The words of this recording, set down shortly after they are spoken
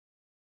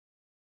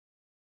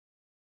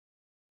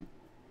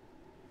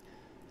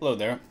Hello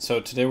there.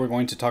 So today we're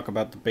going to talk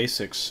about the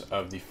basics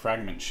of the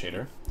Fragment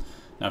Shader.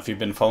 Now if you've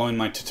been following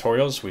my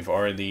tutorials, we've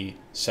already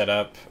set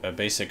up a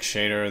basic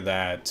shader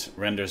that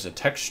renders a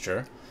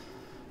texture.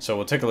 So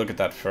we'll take a look at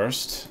that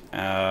first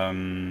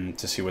to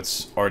see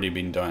what's already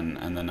been done,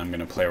 and then I'm going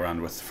to play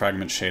around with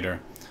Fragment Shader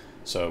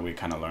so we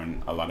kind of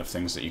learn a lot of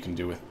things that you can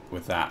do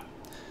with that.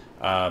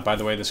 By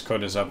the way, this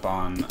code is up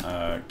on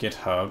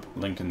GitHub,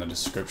 link in the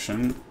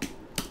description.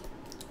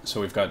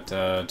 So we've got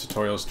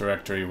tutorials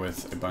directory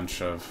with a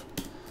bunch of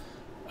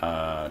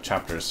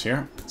chapters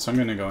here. So I'm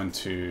going to go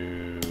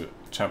into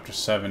chapter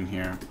 7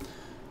 here,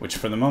 which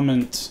for the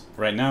moment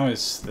right now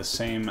is the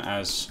same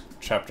as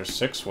chapter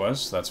 6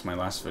 was. That's my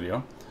last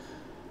video.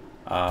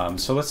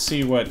 So let's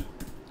see what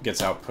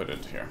gets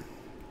outputted here.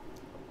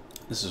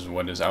 This is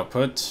what is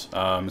output.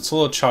 It's a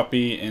little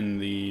choppy in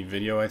the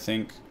video, I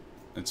think.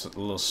 It's a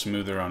little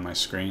smoother on my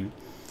screen,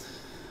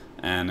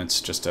 and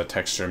it's just a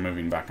texture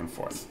moving back and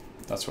forth.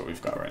 That's what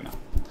we've got right now.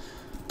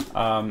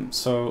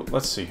 So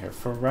let's see here.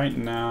 For right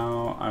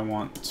now, I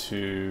want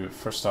to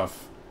first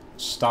off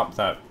stop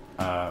that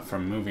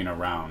from moving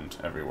around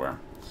everywhere.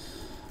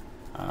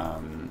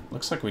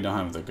 Looks like we don't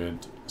have the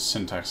good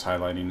syntax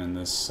highlighting in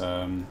this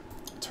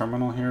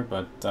terminal here,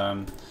 but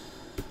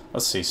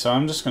let's see. So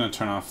I'm just going to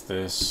turn off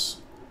this,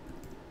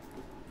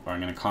 or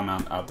I'm going to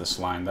comment out this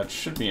line. That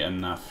should be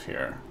enough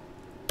here.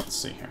 Let's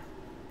see here.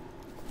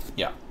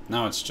 Yeah,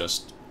 now it's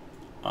just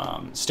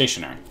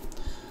stationary.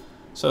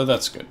 So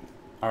that's good.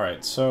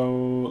 Alright, so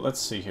let's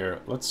see here.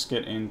 Let's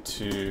get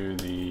into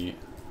the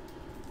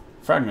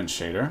Fragment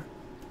Shader,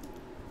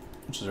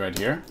 which is right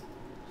here.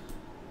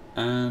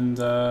 And,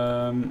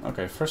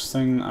 okay, first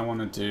thing I want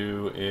to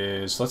do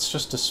is let's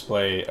just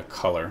display a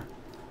color.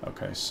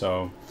 Okay,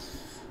 so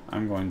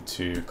I'm going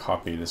to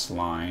copy this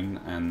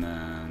line and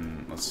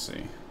then, let's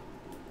see,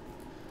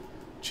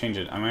 change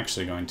it. I'm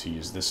actually going to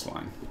use this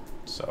line.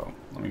 So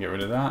let me get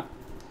rid of that.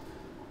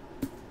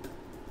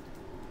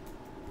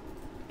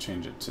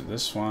 Change it to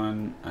this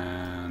one,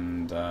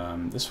 and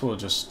this will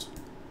just,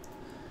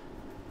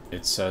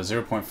 it's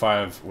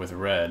 0.5 with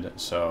red,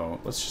 so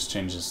let's just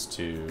change this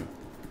to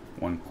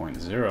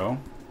 1.0.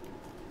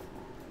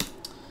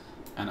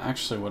 And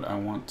actually what I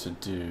want to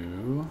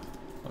do,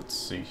 let's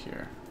see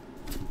here,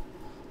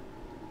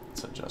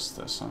 let's adjust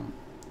this, huh?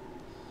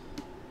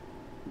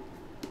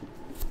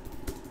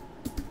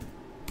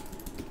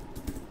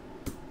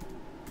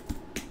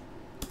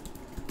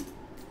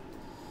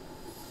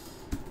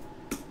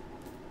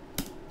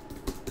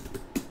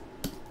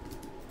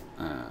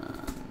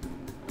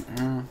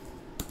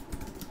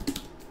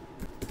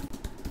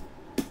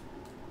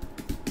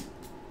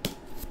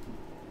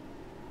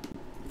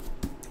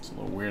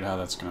 Weird how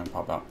that's going to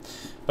pop out.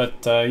 But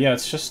yeah,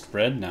 it's just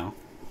red now.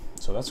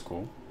 So that's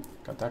cool.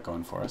 Got that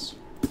going for us.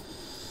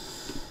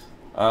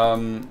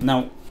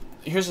 Now,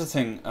 here's the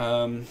thing.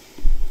 Hold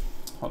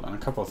on, a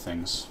couple of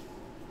things.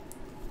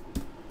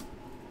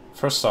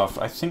 First off,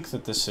 I think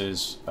that this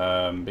is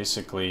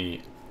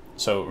basically...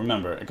 So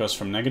remember, it goes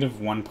from negative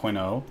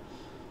 1.0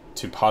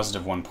 to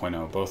positive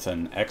 1.0, both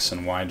in X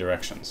and Y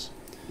directions.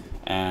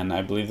 And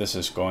I believe this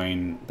is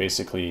going,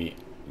 basically,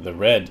 the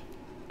red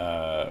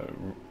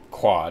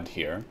quad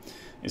here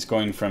is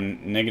going from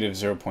negative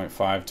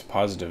 0.5 to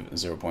positive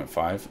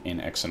 0.5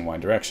 in X and Y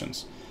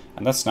directions.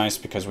 And that's nice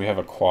because we have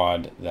a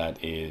quad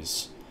that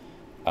is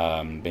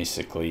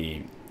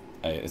basically,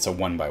 it's a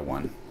 1 by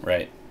 1,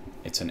 right?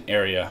 It's an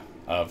area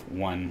of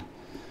 1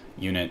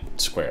 unit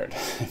squared,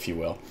 if you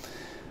will.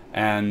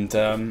 And,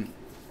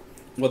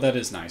 well, that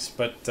is nice,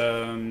 but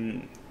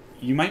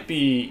you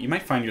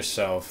might find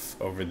yourself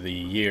over the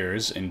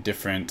years in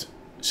different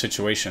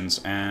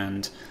situations,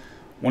 and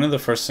one of the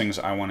first things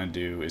I want to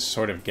do is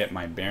sort of get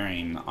my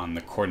bearing on the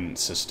coordinate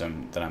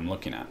system that I'm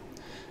looking at.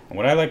 And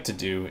what I like to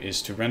do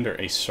is to render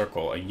a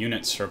circle, a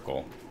unit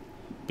circle,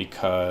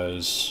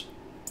 because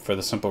for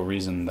the simple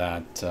reason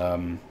that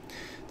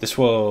this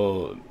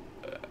will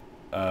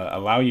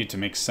allow you to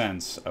make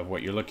sense of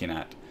what you're looking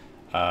at.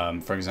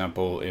 For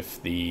example, if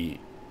the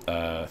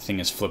thing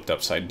is flipped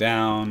upside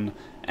down,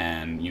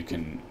 and you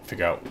can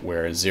figure out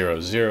where 0,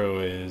 0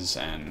 is,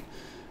 and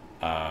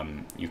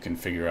you can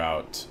figure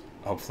out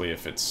hopefully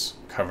if it's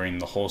covering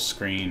the whole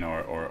screen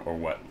or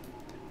what.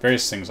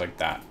 Various things like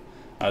that.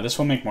 This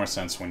will make more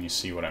sense when you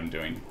see what I'm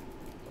doing.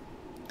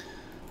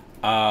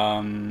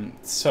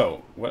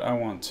 So what I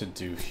want to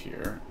do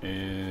here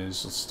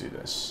is, let's do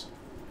this.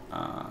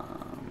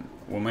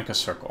 We'll make a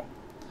circle.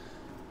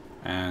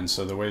 And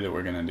so the way that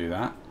we're going to do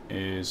that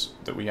is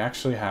that we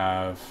actually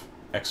have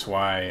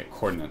XY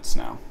coordinates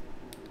now.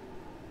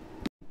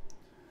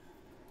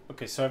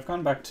 Okay, so I've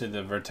gone back to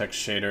the vertex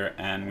shader,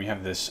 and we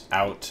have this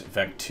out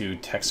vec2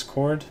 text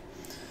chord,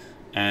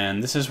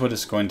 and this is what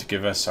is going to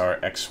give us our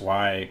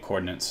XY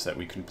coordinates that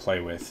we can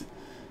play with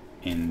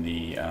in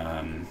the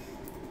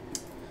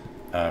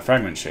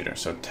fragment shader.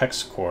 So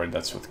text chord,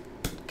 that's with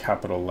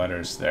capital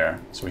letters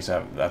there. So we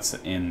have, that's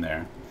the in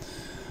there.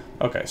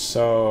 Okay,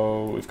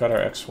 so we've got our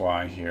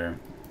XY here,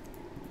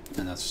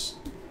 and it's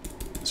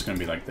going to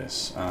be like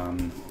this.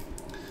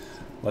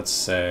 Let's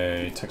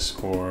say text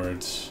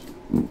chord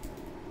And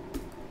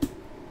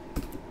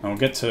we'll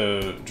get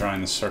to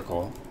drawing the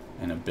circle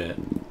in a bit.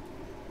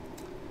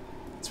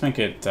 Let's make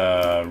it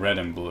red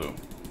and blue.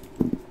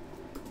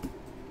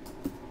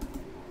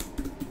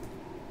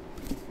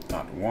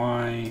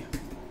 .y,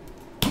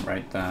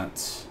 write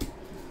that.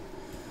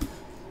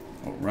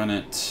 We'll run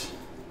it.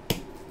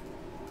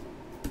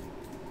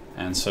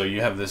 And so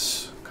you have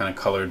this kind of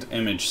colored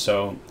image.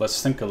 So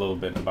let's think a little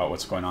bit about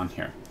what's going on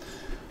here.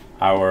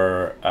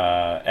 Our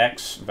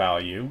x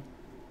value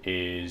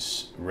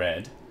is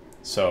red.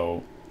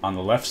 So on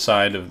the left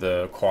side of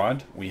the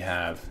quad, we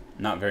have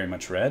not very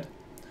much red.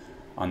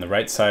 On the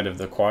right side of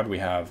the quad, we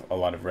have a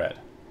lot of red.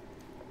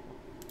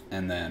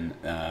 And then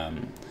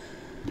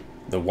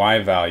the y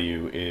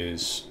value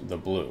is the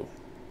blue.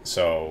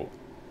 So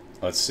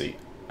let's see.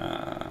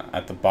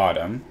 At the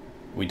bottom,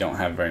 we don't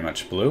have very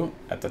much blue.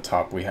 At the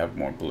top, we have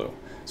more blue.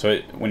 So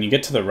when you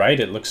get to the right,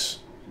 it looks,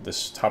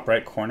 this top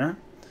right corner,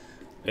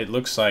 it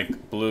looks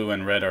like blue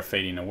and red are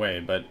fading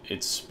away, but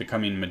it's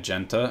becoming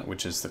magenta,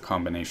 which is the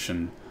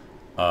combination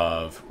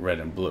of red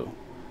and blue.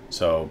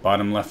 So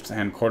bottom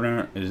left-hand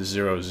corner is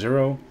 0,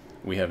 0.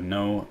 We have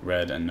no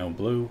red and no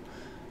blue.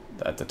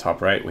 At the top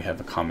right, we have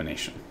a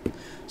combination.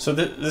 So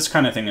this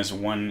kind of thing is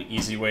one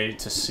easy way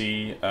to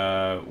see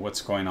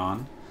what's going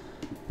on,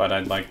 but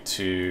I'd like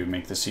to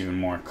make this even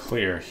more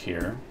clear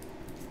here.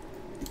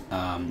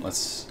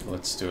 Let's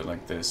do it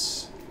like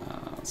this.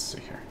 Let's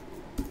see here.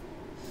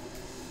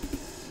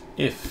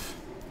 If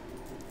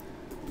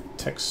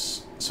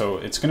text, so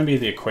it's going to be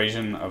the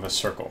equation of a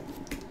circle.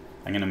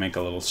 I'm going to make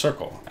a little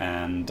circle,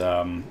 and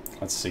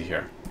let's see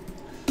here.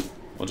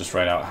 We'll just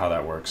write out how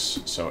that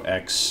works. So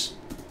x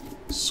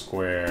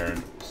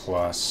squared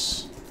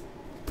plus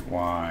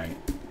y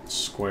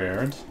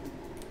squared.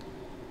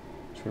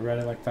 Should we write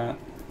it like that?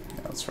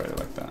 Yeah, let's write it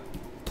like that.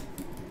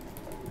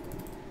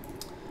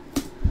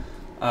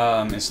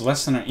 Is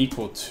less than or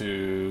equal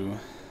to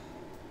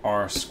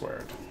r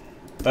squared.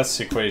 That's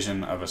the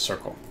equation of a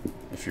circle.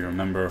 If you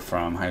remember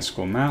from high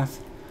school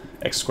math,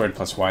 x squared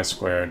plus y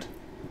squared.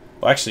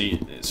 Well, actually,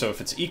 so if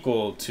it's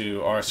equal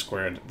to r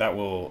squared, that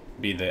will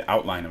be the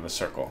outline of a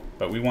circle.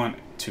 But we want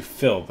to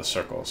fill the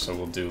circle, so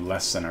we'll do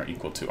less than or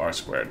equal to r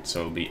squared.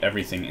 So it'll be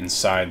everything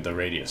inside the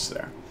radius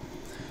there.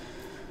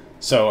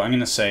 So I'm going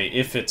to say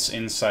if it's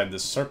inside the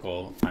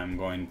circle, I'm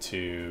going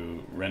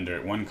to render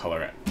it one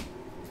color,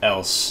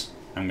 else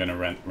I'm going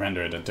to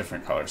render it a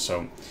different color.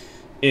 So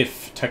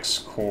if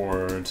text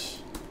chord,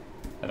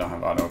 I don't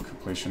have auto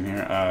completion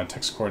here,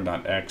 text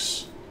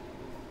chord.x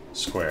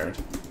squared.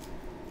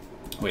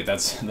 Wait,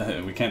 that's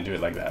we can't do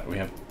it like that. We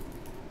have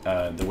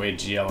the way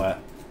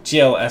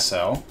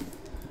GLSL,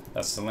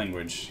 that's the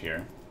language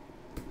here.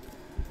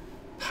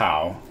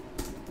 POW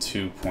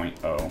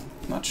 2.0.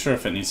 Not sure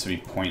if it needs to be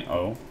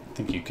 0.0. I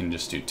think you can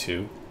just do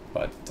 2,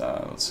 but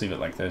let's leave it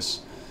like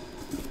this.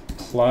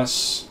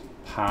 Plus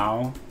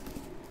POW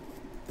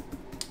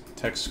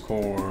text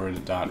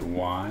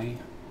chord.y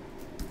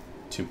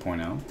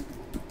 2.0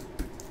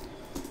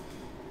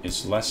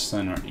 is less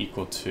than or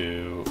equal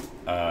to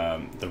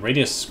the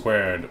radius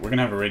squared. We're going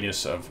to have a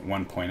radius of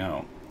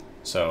 1.0.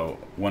 So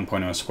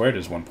 1.0 squared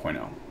is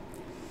 1.0.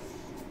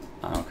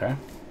 Okay.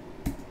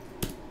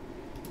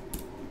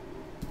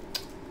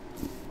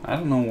 I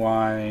don't know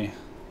why.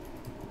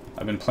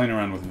 I've been playing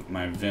around with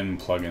my Vim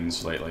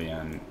plugins lately,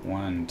 and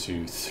 1,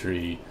 2,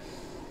 3.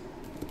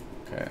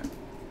 Okay,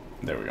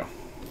 there we go.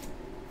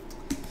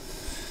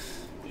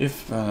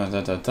 If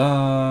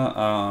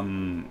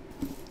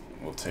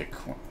we'll take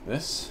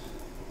this.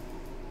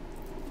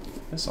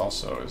 This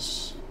also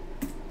is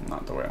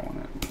not the way I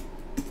want it.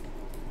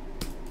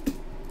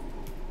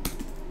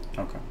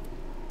 Okay.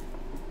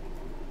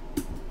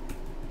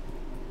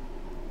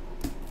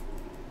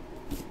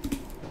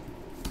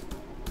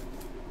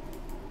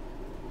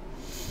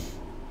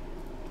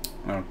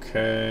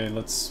 Okay,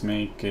 let's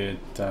make it,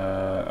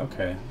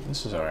 okay,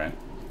 this is alright.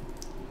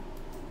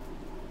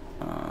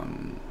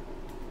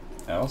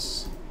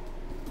 Else?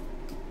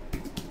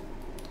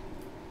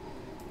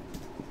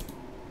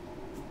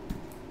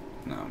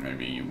 No,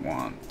 maybe you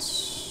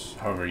want,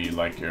 however you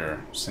like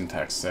your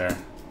syntax there.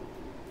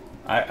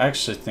 I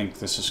actually think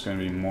this is going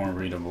to be more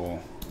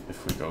readable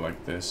if we go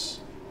like this.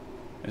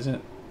 Is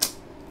it?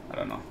 I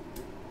don't know.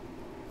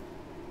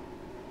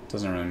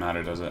 Doesn't really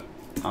matter, does it?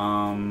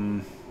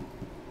 Alright,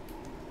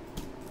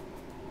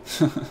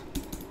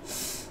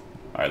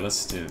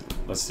 let's do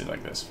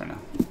like this for now.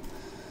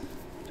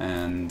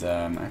 And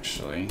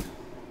actually,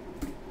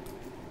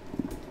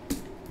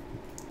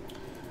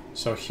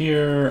 so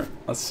here,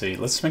 let's see,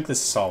 let's make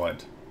this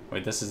solid.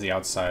 Wait, this is the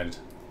outside.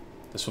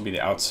 This will be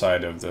the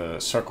outside of the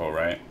circle,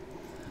 right?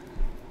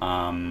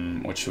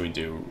 What should we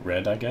do?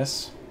 Red, I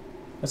guess.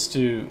 Let's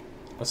do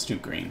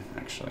green,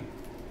 actually.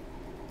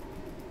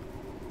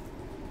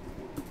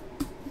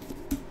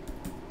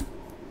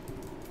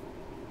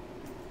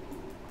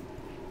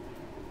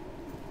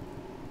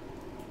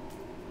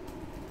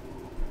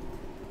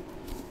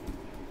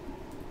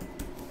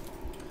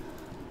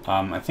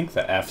 I think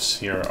the F's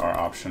here are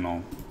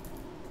optional,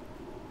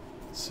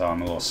 so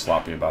I'm a little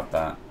sloppy about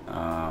that.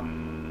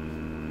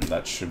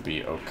 that should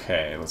be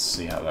okay. Let's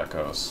see how that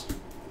goes.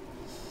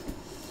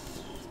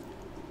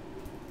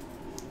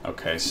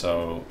 Okay,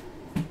 so,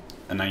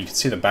 and now you can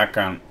see the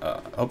background.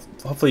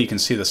 Hopefully you can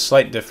see the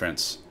slight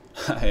difference.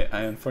 I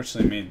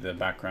unfortunately made the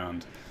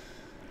background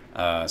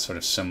sort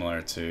of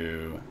similar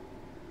to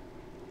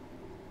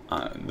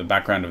the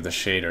background of the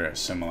shader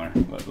similar.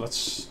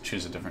 Let's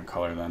choose a different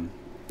color then.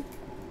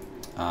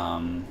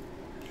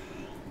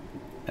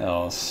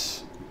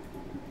 Else,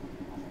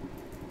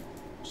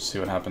 see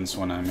what happens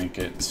when I make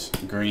it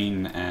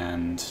green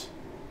and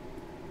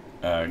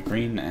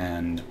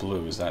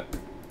blue. Is that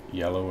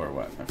yellow or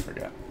what? I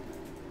forget.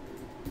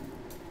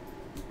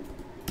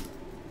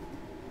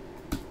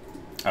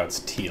 Oh, it's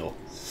teal.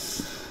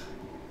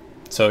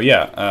 So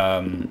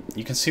yeah,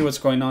 you can see what's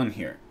going on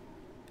here.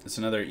 It's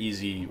another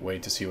easy way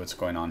to see what's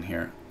going on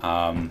here.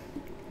 So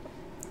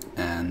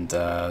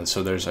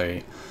there's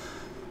a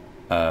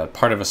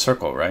part of a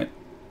circle, right?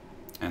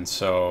 And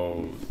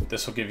so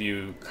this will give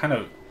you kind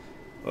of,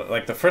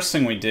 like the first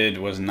thing we did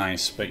was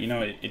nice, but you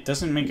know, it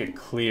doesn't make it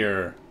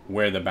clear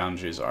where the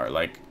boundaries are.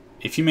 Like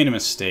if you made a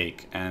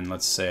mistake and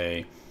let's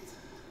say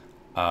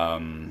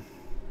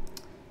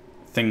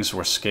things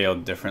were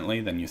scaled differently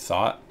than you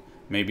thought,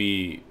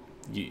 maybe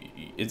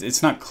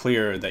it's not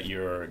clear that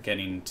you're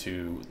getting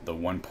to the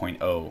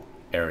 1.0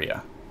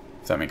 area,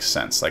 if that makes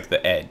sense, like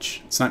the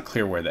edge. It's not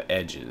clear where the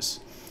edge is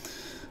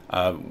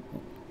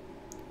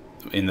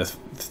in the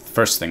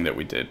first thing that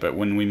we did, but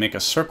when we make a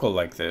circle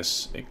like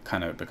this, it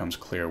kind of becomes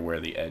clear where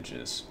the edge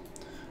is.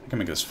 I can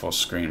make this full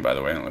screen, by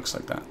the way, and it looks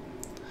like that.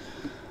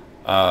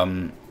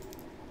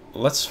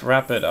 Let's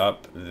wrap it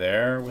up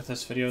there with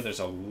this video.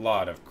 There's a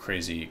lot of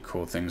crazy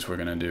cool things we're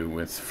gonna do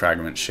with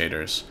fragment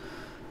shaders,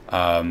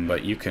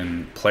 but you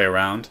can play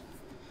around.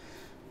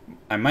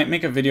 I might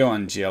make a video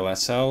on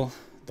GLSL,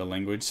 the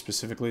language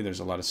specifically. There's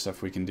a lot of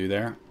stuff we can do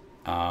there,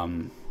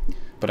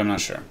 but I'm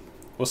not sure.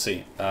 We'll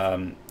see.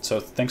 So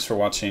thanks for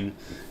watching.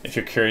 If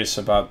you're curious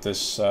about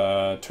this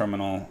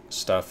terminal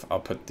stuff,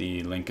 I'll put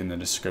the link in the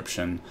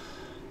description,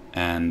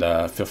 and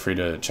feel free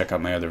to check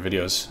out my other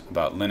videos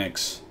about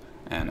Linux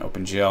and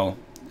OpenGL,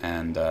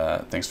 and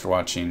thanks for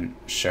watching.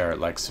 Share,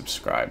 like,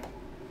 subscribe.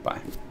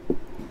 Bye.